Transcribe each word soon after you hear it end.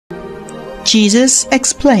Jesus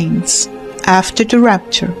explains, after the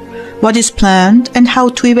rapture, what is planned and how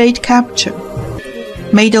to evade capture.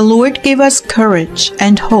 May the Lord give us courage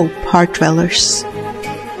and hope, heart dwellers.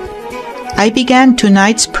 I began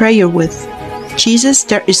tonight's prayer with, Jesus,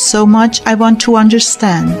 there is so much I want to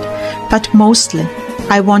understand, but mostly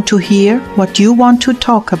I want to hear what you want to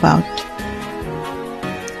talk about.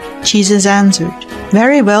 Jesus answered,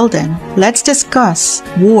 very well then, let's discuss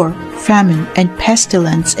war, famine, and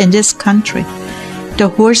pestilence in this country, the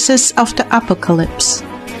horses of the apocalypse.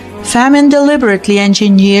 Famine deliberately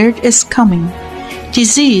engineered is coming.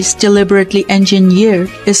 Disease deliberately engineered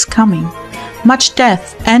is coming. Much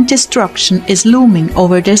death and destruction is looming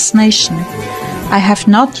over this nation. I have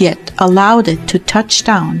not yet allowed it to touch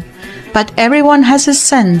down, but everyone has a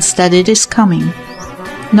sense that it is coming.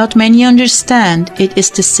 Not many understand it is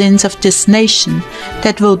the sins of this nation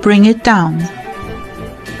that will bring it down.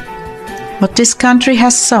 What this country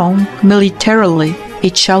has sown militarily,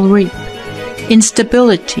 it shall reap.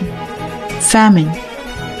 Instability, famine,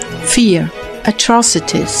 fear,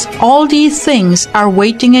 atrocities, all these things are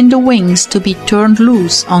waiting in the wings to be turned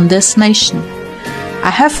loose on this nation. I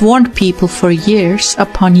have warned people for years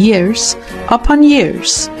upon years upon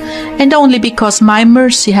years, and only because my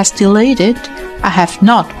mercy has delayed it, I have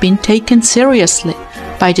not been taken seriously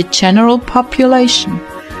by the general population.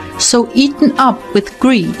 So eaten up with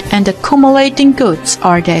greed and accumulating goods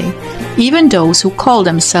are they, even those who call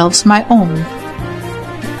themselves my own.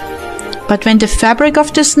 But when the fabric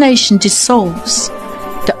of this nation dissolves,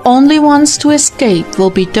 the only ones to escape will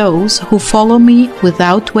be those who follow me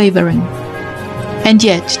without wavering. And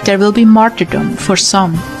yet there will be martyrdom for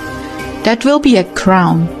some. That will be a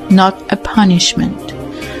crown, not a punishment.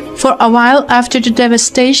 For a while after the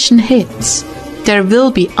devastation hits, there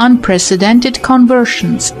will be unprecedented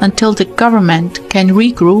conversions until the government can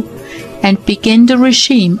regroup and begin the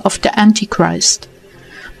regime of the Antichrist.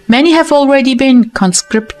 Many have already been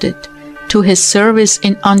conscripted to his service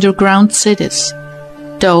in underground cities,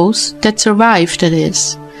 those that survived, that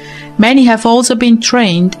is. Many have also been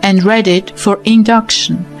trained and readied for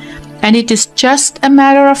induction, and it is just a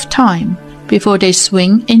matter of time before they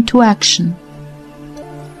swing into action.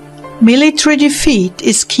 Military defeat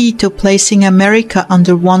is key to placing America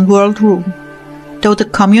under one world rule. Though the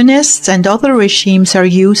communists and other regimes are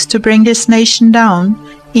used to bring this nation down,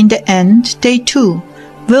 in the end they too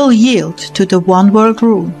will yield to the one world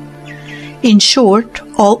rule. In short,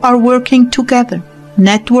 all are working together,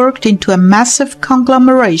 networked into a massive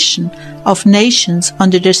conglomeration of nations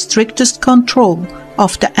under the strictest control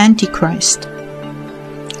of the Antichrist.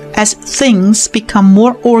 As things become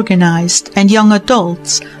more organized and young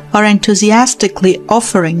adults are enthusiastically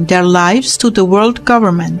offering their lives to the world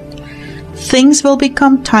government, things will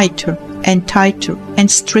become tighter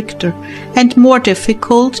and stricter and more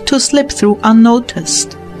difficult to slip through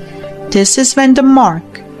unnoticed. This is when the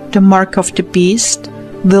mark of the beast,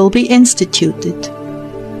 will be instituted.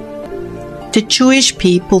 The Jewish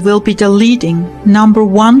people will be the leading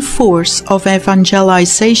 #1 force of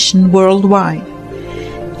evangelization worldwide.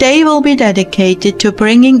 They will be dedicated to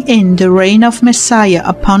bringing in the reign of Messiah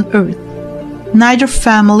upon earth. Neither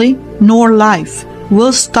family nor life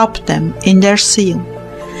will stop them in their zeal.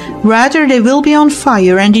 Rather, they will be on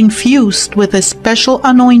fire and infused with a special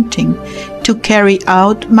anointing to carry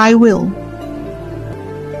out my will.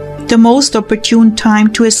 The most opportune time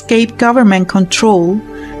to escape government control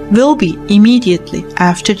will be immediately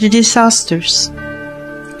after the disasters,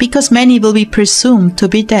 because many will be presumed to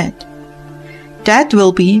be dead. That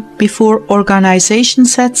will be before organization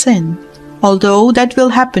sets in, although that will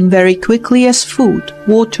happen very quickly as food,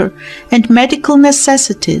 water, and medical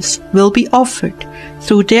necessities will be offered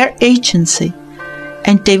through their agency,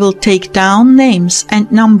 and they will take down names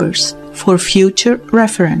and numbers for future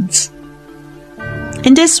reference.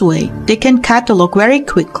 In this way, they can catalog very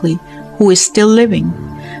quickly who is still living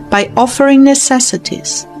by offering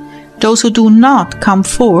necessities. Those who do not come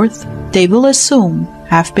forth, they will assume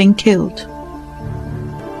have been killed.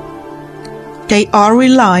 They are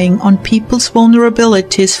relying on people's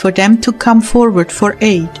vulnerabilities for them to come forward for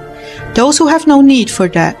aid. Those who have no need for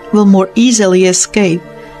that will more easily escape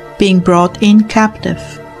being brought in captive.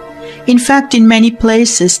 In fact, in many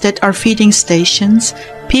places that are feeding stations,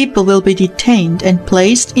 people will be detained and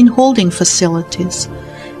placed in holding facilities.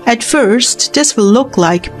 At first, this will look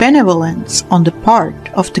like benevolence on the part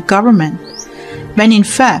of the government, when in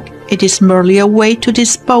fact it is merely a way to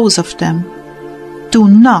dispose of them. Do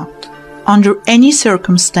not, under any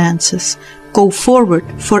circumstances, go forward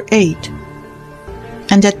for aid.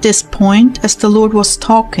 And at this point, as the Lord was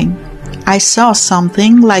talking, I saw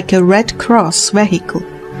something like a Red Cross vehicle.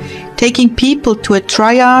 taking people to a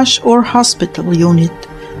triage or hospital unit,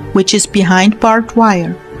 which is behind barbed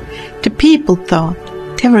wire. The people thought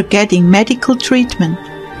they were getting medical treatment,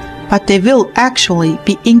 but they will actually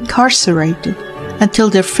be incarcerated until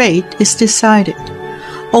their fate is decided.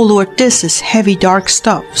 Oh Lord, this is heavy, dark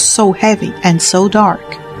stuff, so heavy and so dark.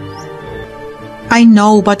 I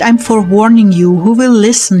know, but I'm forewarning you who will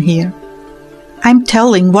listen here. I'm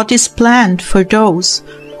telling what is planned for those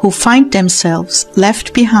who find themselves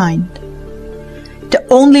left behind. The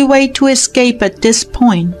only way to escape at this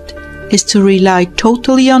point is to rely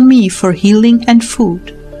totally on me for healing and food.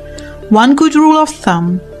 One good rule of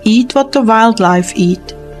thumb: eat what the wildlife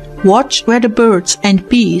eat. Watch where the birds and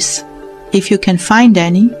bees, if you can find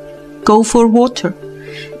any, go for water.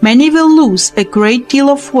 Many will lose a great deal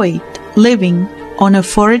of weight living on a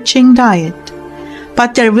foraging diet.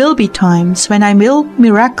 But there will be times when I will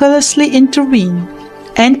miraculously intervene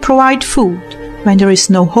and provide food when there is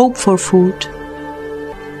no hope for food.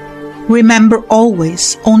 Remember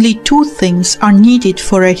always, only two things are needed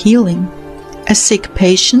for a healing: a sick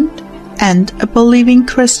patient and a believing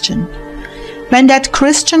Christian. When that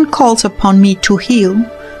Christian calls upon me to heal,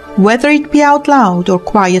 whether it be out loud or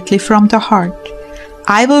quietly from the heart,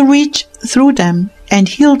 I will reach through them and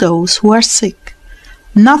heal those who are sick.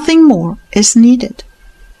 Nothing more is needed.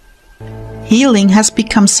 Healing has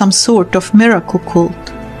become some sort of miracle cult,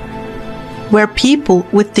 where people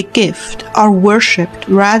with the gift are worshipped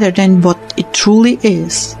rather than what it truly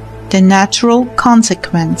is, the natural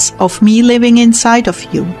consequence of me living inside of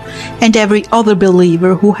you and every other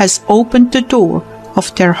believer who has opened the door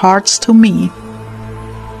of their hearts to me.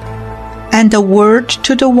 And a word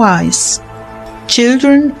to the wise: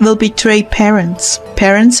 children will betray parents,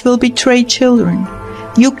 parents will betray children.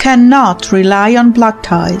 You cannot rely on blood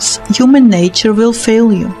ties. Human nature will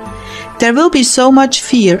fail you. There will be so much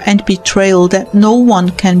fear and betrayal that no one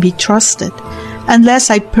can be trusted, unless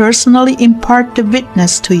I personally impart the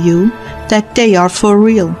witness to you that they are for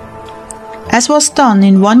real. As was done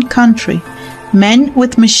in one country, men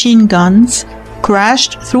with machine guns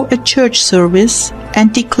crashed through a church service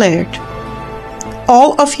and declared,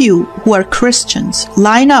 "All of you who are Christians,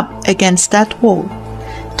 line up against that wall.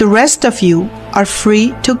 The rest of you are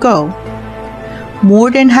free to go." More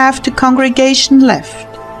than half the congregation left.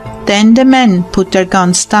 Then the men put their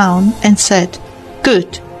guns down and said,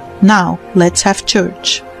 "Good, now let's have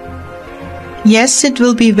church." Yes, it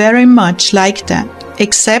will be very much like that,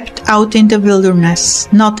 except out in the wilderness,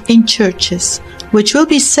 not in churches, which will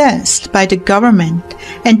be seized by the government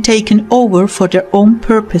and taken over for their own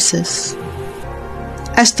purposes.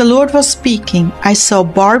 As the Lord was speaking, I saw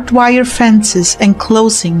barbed wire fences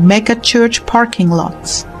enclosing mega church parking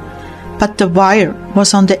lots. But the wire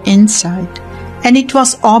was on the inside, and it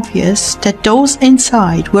was obvious that those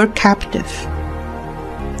inside were captive.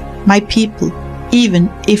 My people, even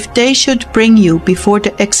if they should bring you before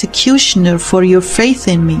the executioner for your faith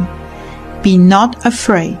in me, be not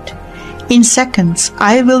afraid. In seconds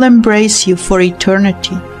I will embrace you for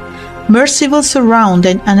eternity. Mercy will surround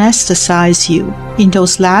and anesthetize you in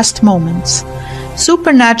those last moments.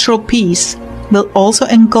 Supernatural peace will also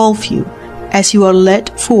engulf you as you are led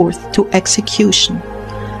forth to execution.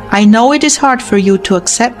 I know it is hard for you to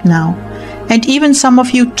accept now, and even some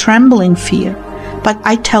of you tremble in fear, but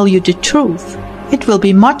I tell you the truth. It will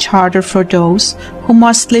be much harder for those who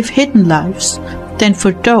must live hidden lives than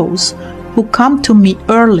for those who come to me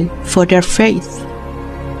early for their faith.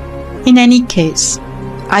 In any case,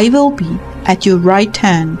 I will be at your right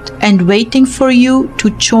hand and waiting for you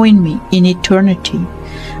to join me in eternity,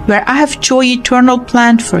 where I have joy eternal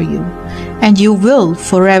planned for you, and you will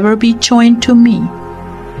forever be joined to me.